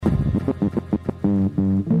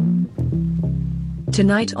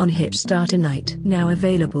Tonight on Hipstar Tonight. Now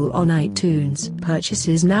available on iTunes.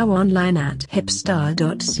 Purchases now online at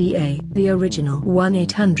hipstar.ca. The original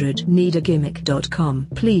 1-800-NEED-A-GIMMICK.com.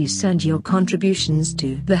 Please send your contributions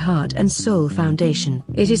to the Heart and Soul Foundation.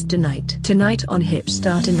 It is tonight. Tonight on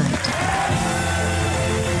Hipstar Tonight.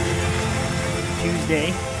 Tuesday,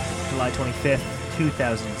 July 25th,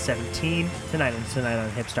 2017. Tonight on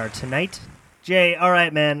Hipstar Tonight. Jay, all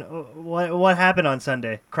right, man. What happened on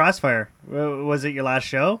Sunday? Crossfire. Was it your last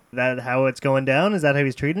show? That how it's going down? Is that how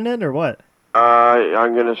he's treating it, or what?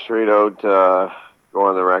 I'm gonna straight out go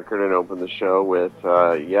on the record and open the show with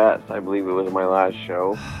yes, I believe it was my last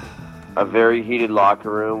show. A very heated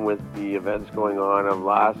locker room with the events going on of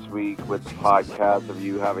last week, with the podcast of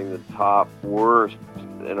you having the top worst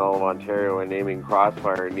in all of Ontario and naming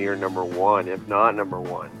Crossfire near number one, if not number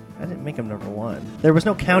one. I didn't make him number one. There was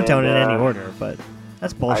no countdown in any order, but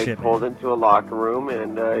that's bullshit, I pulled into a locker room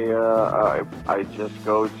and I just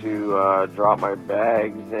go to drop my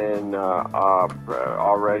bags and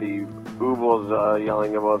already Ubel's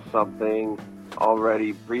yelling about something.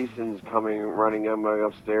 Already Prieston's running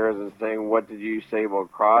upstairs and saying, "What did you say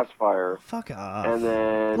about Crossfire?" Fuck off. And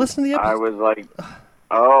then listen to the episode. I was like,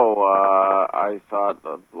 I thought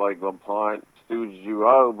like LaPlante stooged you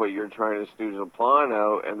out, but you're trying to stooge LaPlante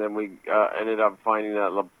out, and then we ended up finding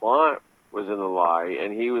that LaPlante was in the lie,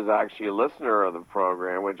 and he was actually a listener of the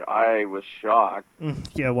program, which I was shocked.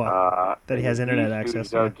 Yeah, what? That he has internet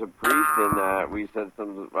access. Out to Prieston that we said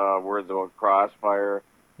some words about Crossfire,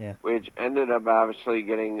 which ended up actually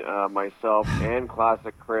getting myself and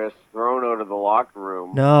Classic Chris thrown out of the locker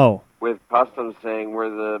room. No. With Customs saying we're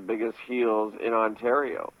the biggest heels in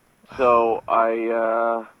Ontario. So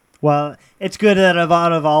Well, it's good that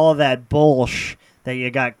out of all of that bullsh that you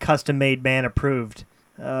got custom-made man approved.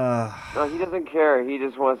 No, he doesn't care. He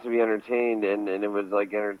just wants to be entertained, and it was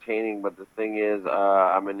like entertaining. But the thing is,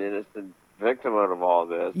 I'm an innocent victim out of all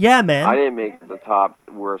this. Yeah, man. I didn't make the top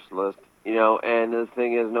worst list, you know. And the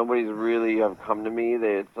thing is, nobody's really have come to me.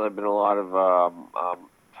 It's been a lot of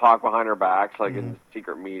talk behind our backs, like in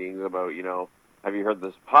secret meetings about, you know, have you heard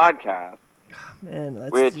this podcast? Man,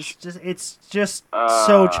 it's just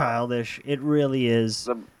so childish. It really is.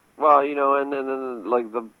 Well, you know, and then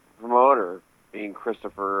like the promoter, being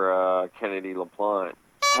Christopher Kennedy LaPlante,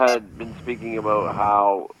 had been speaking about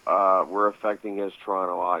how we're affecting his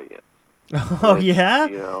Toronto audience. Oh, yeah?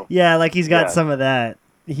 You know, yeah, like he's got some of that.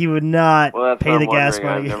 He would not pay the gas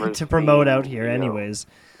money to promote out here anyways.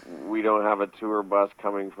 We don't have a tour bus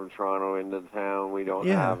coming from Toronto into town. We don't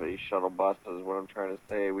have a shuttle bus, is what I'm trying to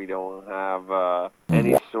say. We don't have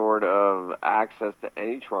any sort of access to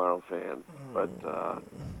any Toronto fans. But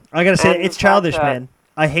I gotta say, it's childish, man.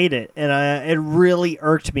 I hate it, and it really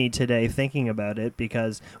irked me today thinking about it,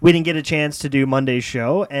 because we didn't get a chance to do Monday's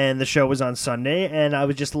show, and the show was on Sunday, and I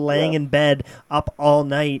was just laying in bed up all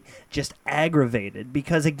night, just aggravated,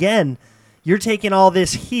 because again, you're taking all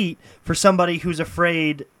this heat for somebody who's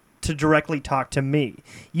afraid to directly talk to me.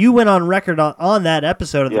 You went on record on that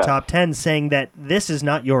episode of the Top 10 saying that this is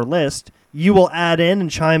not your list. You will add in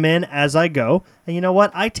and chime in as I go, and you know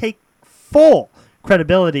what? I take full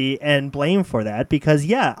credibility and blame for that, because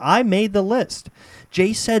I made the list.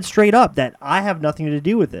 Jay said straight up that I have nothing to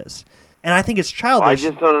do with this, and I think it's childish. I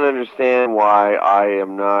just don't understand why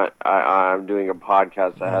I'm doing a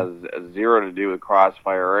podcast that has zero to do with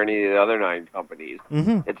Crossfire or any of the other 9 companies.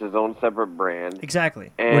 It's his own separate brand.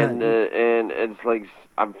 Exactly. And it's like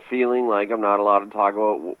I'm feeling like I'm not allowed to talk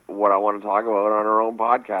about what I want to talk about on our own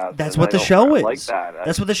podcast. That's what the show is. Like that.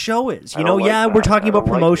 That's what the show is. You know, we're talking about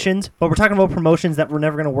promotions, but we're talking about promotions that were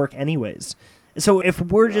never going to work anyways. So if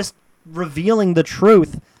we're just revealing the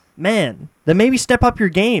truth, man, then maybe step up your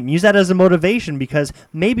game. Use that as a motivation, because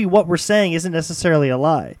maybe what we're saying isn't necessarily a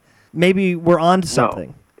lie. Maybe we're on to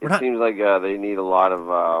something. It seems like they need a lot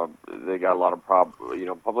of, they got a lot of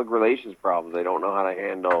public relations problems. They don't know how to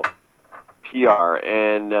handle PR,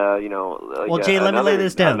 and well, Jay, let me lay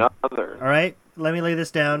this down. All right, let me lay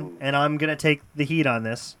this down, and I'm gonna take the heat on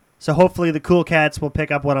this. So hopefully the cool cats will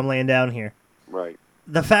pick up what I'm laying down here. Right.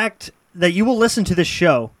 The fact that you will listen to this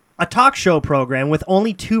show, a talk show program with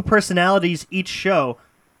only 2 personalities each show,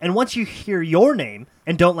 and once you hear your name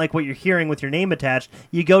and don't like what you're hearing with your name attached,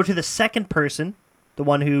 you go to the second person, the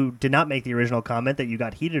one who did not make the original comment that you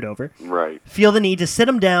got heated over, right? Feel the need to sit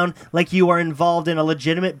them down like you are involved in a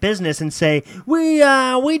legitimate business and say, we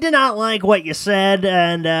did not like what you said,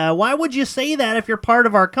 and why would you say that if you're part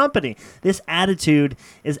of our company? This attitude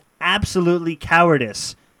is absolutely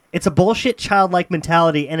cowardice. It's a bullshit childlike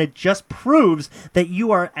mentality, and it just proves that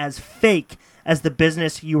you are as fake as the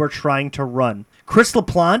business you are trying to run. Chris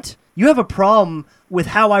LaPlante, You have a problem with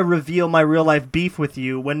how I reveal my real-life beef with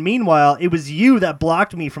you, when meanwhile, it was you that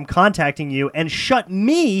blocked me from contacting you and shut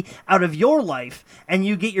me out of your life, and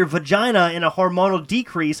you get your vagina in a hormonal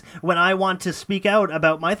decrease when I want to speak out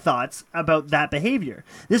about my thoughts about that behavior.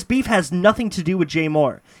 This beef has nothing to do with Jay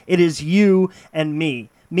Moore. It is you and me.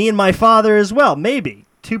 Me and my father as well, maybe.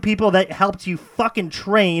 Two people that helped you fucking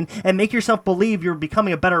train and make yourself believe you're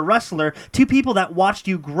becoming a better wrestler. Two people that watched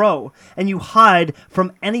you grow, and you hide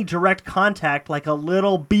from any direct contact like a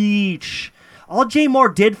little bitch. All Jay Moore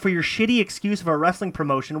did for your shitty excuse of a wrestling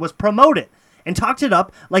promotion was promote it and talked it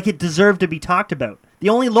up like it deserved to be talked about. The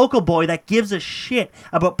only local boy that gives a shit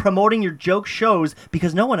about promoting your joke shows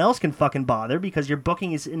because no one else can fucking bother because your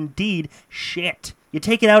booking is indeed shit. You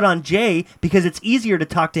take it out on Jay because it's easier to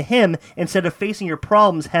talk to him instead of facing your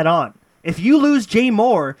problems head on. If you lose Jay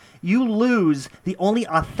Moore, you lose the only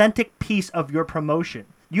authentic piece of your promotion.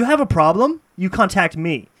 You have a problem? You contact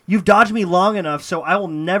me. You've dodged me long enough, so I will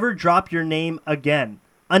never drop your name again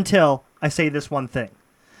until I say this one thing.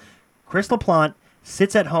 Chris LaPlante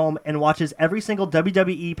sits at home and watches every single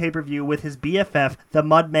WWE pay-per-view with his BFF, the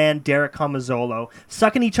Mudman Derek Comazzolo,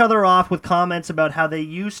 sucking each other off with comments about how they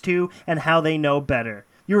used to and how they know better.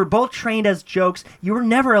 You were both trained as jokes. You were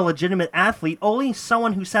never a legitimate athlete, only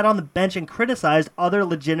someone who sat on the bench and criticized other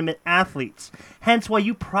legitimate athletes. Hence why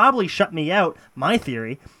you probably shut me out, my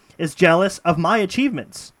theory, is jealous of my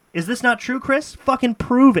achievements. Is this not true, Chris? Fucking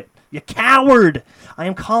prove it. You coward! I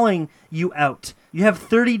am calling you out. You have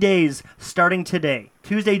 30 days starting today,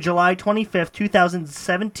 Tuesday, July 25th,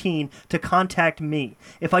 2017, to contact me.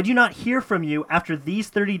 If I do not hear from you after these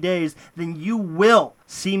 30 days, then you will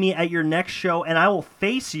see me at your next show, and I will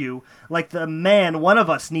face you like the man one of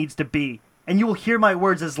us needs to be. And you will hear my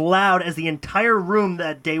words as loud as the entire room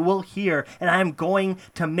that day will hear, and I am going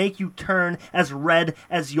to make you turn as red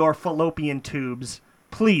as your fallopian tubes.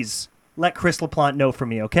 Please, let Chris LaPlante know for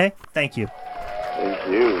me, okay? Thank you. Thank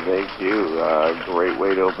you. Great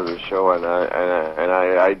way to open the show, and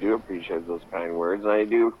I do appreciate those kind words, and I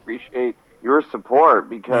do appreciate your support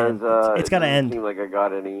because it's got to end. It doesn't seem like I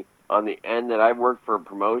got any on the end that I've worked for a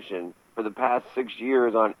promotion for the past 6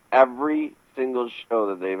 years on every single show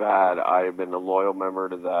that they've had. I've been a loyal member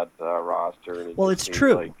to that roster. And it's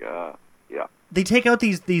true. Like, yeah. They take out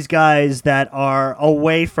these guys that are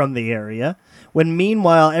away from the area, when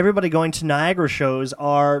meanwhile everybody going to Niagara shows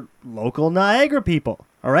are local Niagara people.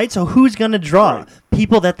 All right, so who's going to draw? Right.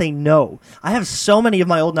 People that they know. I have so many of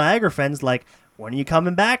my old Niagara friends like, when are you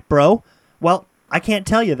coming back, bro? Well, I can't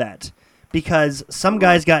tell you that because some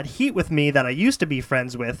guys got heat with me that I used to be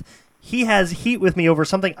friends with. He has heat with me over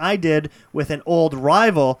something I did with an old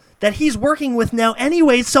rival that he's working with now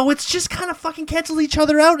anyway, so it's just kind of fucking cancels each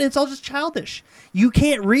other out, and it's all just childish. You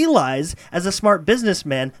can't realize, as a smart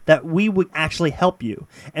businessman, that we would actually help you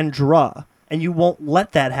and draw, and you won't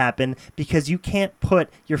let that happen because you can't put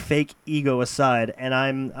your fake ego aside, and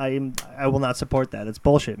I will not support that. It's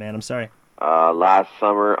bullshit, man. I'm sorry. Last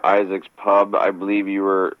summer, Isaac's Pub, I believe you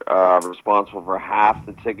were responsible for half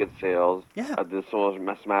the ticket sales at the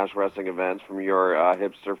Smash Wrestling events from your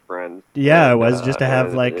hipster friends. Yeah, I was just to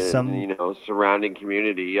have some surrounding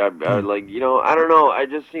community. I like I don't know. It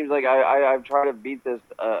just seems like I've tried to beat this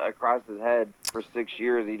across his head for 6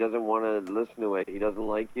 years. He doesn't want to listen to it. He doesn't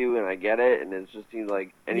like you, and I get it. And it just seems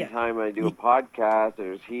like anytime I do a podcast,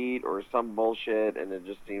 there's heat or some bullshit, and it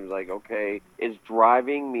just seems like it's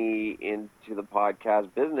driving me into the podcast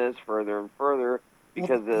business further and further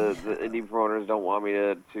because the indie promoters don't want me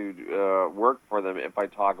to work for them if I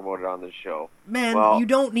talk about it on the show. Man, you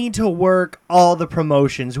don't need to work all the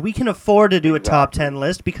promotions. We can afford to do a top 10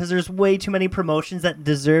 list because there's way too many promotions that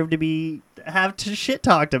deserve to have shit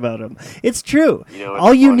talked about them. It's true.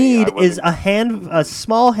 All you need is a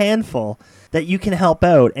small handful that you can help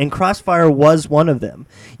out, and Crossfire was one of them.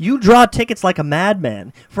 You draw tickets like a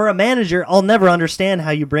madman. For a manager, I'll never understand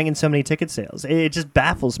how you bring in so many ticket sales. It just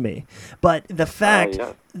baffles me. But the fact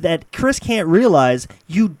that Chris can't realize,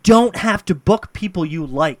 you don't have to book people you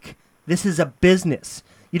like. This is a business.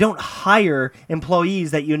 You don't hire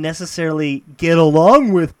employees that you necessarily get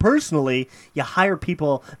along with personally. You hire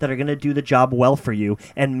people that are going to do the job well for you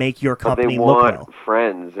and make your company look well. They want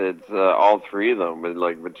friends. It's all three of them, but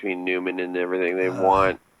like between Newman and everything, they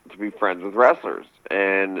want to be friends with wrestlers.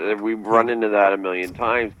 And we've run into that a million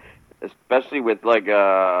times, especially with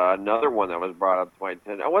another one that was brought up to my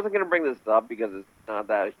attention. I wasn't going to bring this up because it's not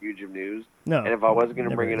that huge of news. No, and if I wasn't going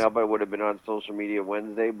to bring it up, I would have been on social media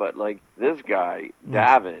Wednesday. But this guy,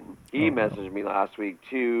 Davin, he messaged me last week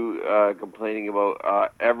too, complaining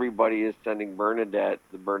about everybody is sending Bernadette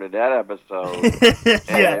the Bernadette episode,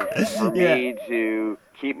 and for me to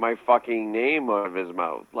keep my fucking name out of his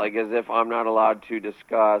mouth. Like, as if I'm not allowed to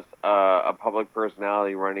discuss a public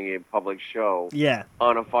personality running a public show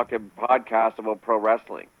on a fucking podcast about pro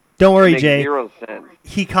wrestling. Don't worry, Jay. 0 sense.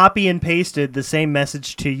 He copy and pasted the same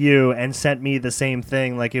message to you and sent me the same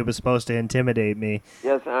thing, like it was supposed to intimidate me.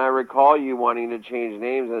 Yes, and I recall you wanting to change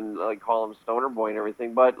names and like call him Stoner Boy and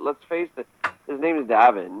everything. But let's face it, his name is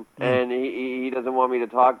Davin, and he doesn't want me to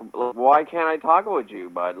talk. Why can't I talk about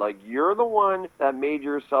you, bud? Like, you're the one that made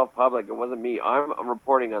yourself public. It wasn't me. I'm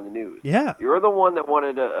reporting on the news. Yeah. You're the one that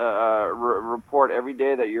wanted to report every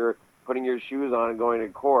day that you're putting your shoes on and going to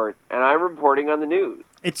court, and I'm reporting on the news.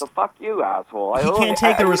 So fuck you, asshole. He can't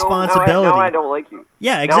take the responsibility. Now I don't like you.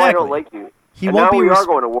 Yeah, exactly. Now I don't like you. He and won't now be we are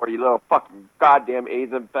going to war, you little fucking goddamn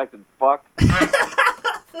AIDS-infected fuck.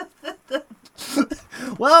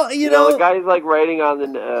 Well, you know, the guy's like writing on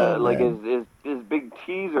the his big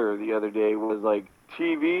teaser the other day was like,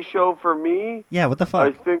 TV show for me? Yeah, what the fuck?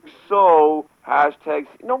 I think so. Hashtags.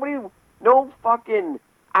 No fucking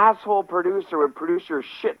asshole producer would produce your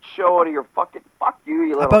shit show out of your fucking fuck you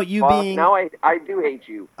little about you fuck. Being Now I do hate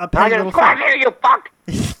you. A petty little fuck. You fuck.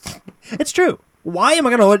 It's true. Why am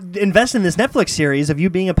I going to invest in this Netflix series of you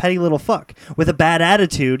being a petty little fuck with a bad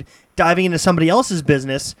attitude, diving into somebody else's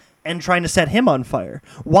business and trying to set him on fire?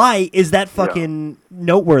 Why is that fucking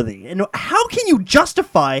noteworthy? And how can you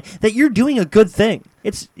justify that you're doing a good thing?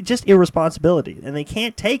 It's just irresponsibility, and they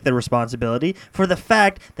can't take the responsibility for the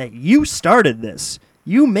fact that you started this.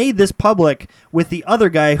 You made this public with the other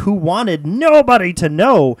guy who wanted nobody to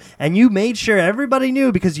know, and you made sure everybody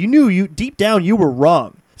knew because you knew deep down you were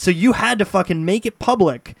wrong. So you had to fucking make it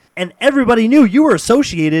public, and everybody knew you were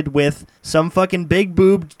associated with some fucking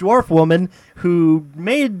big-boobed dwarf woman who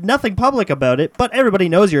made nothing public about it, but everybody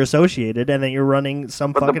knows you're associated and that you're running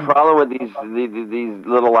some but fucking... the problem with these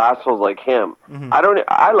little assles like him,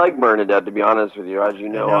 I like Bernadette, to be honest with you, as you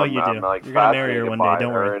know. I know you do. I'm like you're going to marry her one day,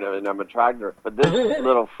 don't worry. And I'm attracted to her. But this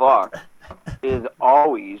little fuck is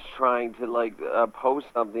always trying to post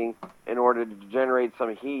something in order to generate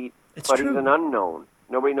some heat, he's an unknown.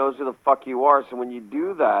 Nobody knows who the fuck you are, so when you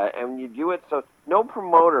do that, and when you do it, so no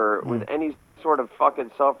promoter with any sort of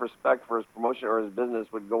fucking self-respect for his promotion or his business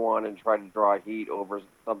would go on and try to draw heat over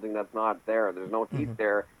something that's not there. There's no heat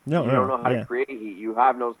there. You don't know how to create heat. You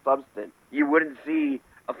have no substance. You wouldn't see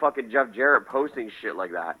a fucking Jeff Jarrett posting shit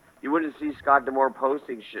like that. You wouldn't see Scott D'Amore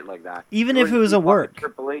posting shit like that. Even if it was a work.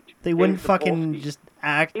 Triple H, they wouldn't fucking just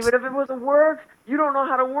act. Even if it was a work, you don't know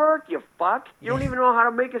how to work, you fuck. You don't even know how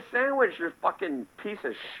to make a sandwich, you fucking piece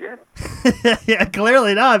of shit. Yeah,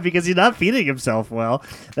 clearly not, because he's not feeding himself well.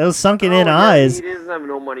 Those sunken-in eyes. He doesn't have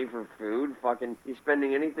no money for food. Fucking, he's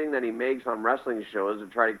spending anything that he makes on wrestling shows to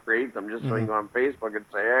try to create them just so he can go on Facebook and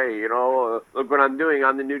say, hey, look what I'm doing.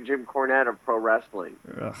 I'm the new Jim Cornette of pro wrestling.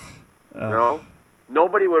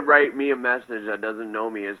 Nobody would write me a message that doesn't know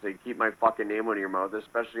me as they keep my fucking name out of your mouth,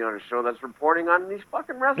 especially on a show that's reporting on these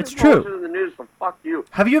fucking wrestling promotions in the news, so fuck you.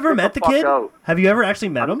 Have you ever met the kid? Have you ever actually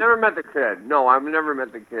met him? I've never met the kid. No, I've never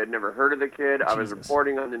met the kid. Never heard of the kid. I was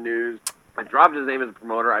reporting on the news. I dropped his name as a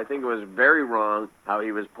promoter. I think it was very wrong how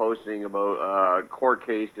he was posting about court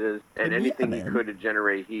cases and anything he could to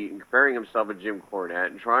generate heat and comparing himself to Jim Cornette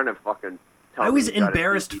and trying to fucking... I was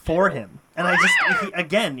embarrassed for him, and I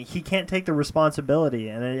just he can't take the responsibility,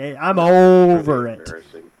 and I'm over it.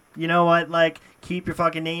 You know what? Keep your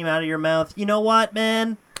fucking name out of your mouth. You know what,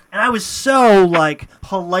 man? And I was so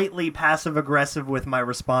politely passive aggressive with my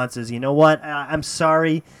responses. You know what? I'm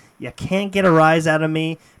sorry. You can't get a rise out of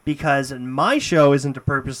me because my show isn't to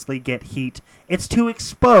purposely get heat. It's to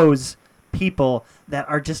expose people that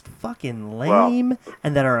are just fucking lame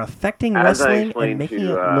and that are affecting wrestling and making it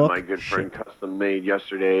look my good friend Custom Made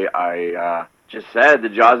yesterday, I just said the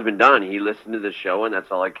job's been done. He listened to the show, and that's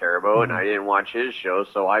all I care about, and I didn't watch his show,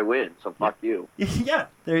 so I win. So fuck you. Yeah,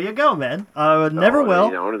 there you go, man. Never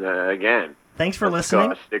will. Again. Thanks for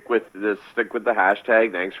listening. Stick with the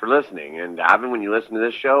hashtag. Thanks for listening. And Davin, when you listen to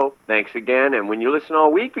this show, thanks again. And when you listen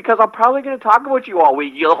all week, because I'm probably going to talk about you all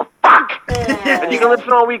week, you little fuck. And you can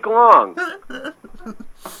listen all week long.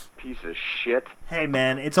 Piece of shit. Hey,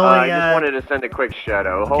 man, it's only... I just wanted to send a quick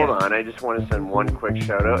shout-out. Hold on, I just want to send one quick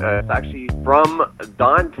shout-out. It's actually from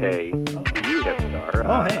Dante, to you,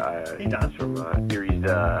 Hipstar. Hey, Don. From series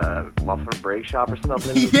Muffin Break Shop or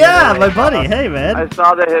something. Yeah, my buddy. Hey, man. I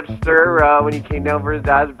saw the hipster when he came down for his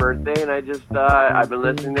dad's birthday, and I just I've been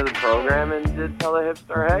listening to the program and did tell the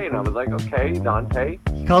hipster hey, and I was like, okay, Dante.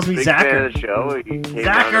 He calls me Big Zacher. fan of the show. He came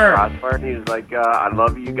down to Crossbar, and he was like, I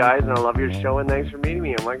love you guys, and I love your show, and thanks for meeting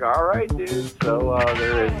me. I'm like, all right, dude. So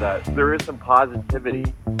there is that. There is some positivity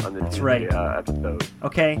on this episode.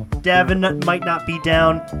 Okay, Devin might not be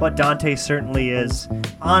down, but Dante certainly is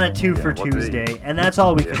on a 2 for Tuesday, and that's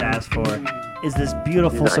all we could ask for, is this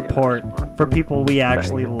beautiful support for people we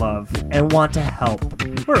actually love and want to help.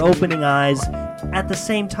 We're opening eyes at the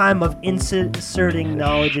same time of inserting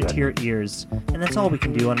knowledge into your ears, and that's all we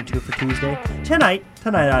can do on a 2 for Tuesday. Tonight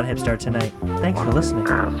on Hipstar Tonight. Thanks for listening.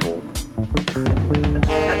 Asshole.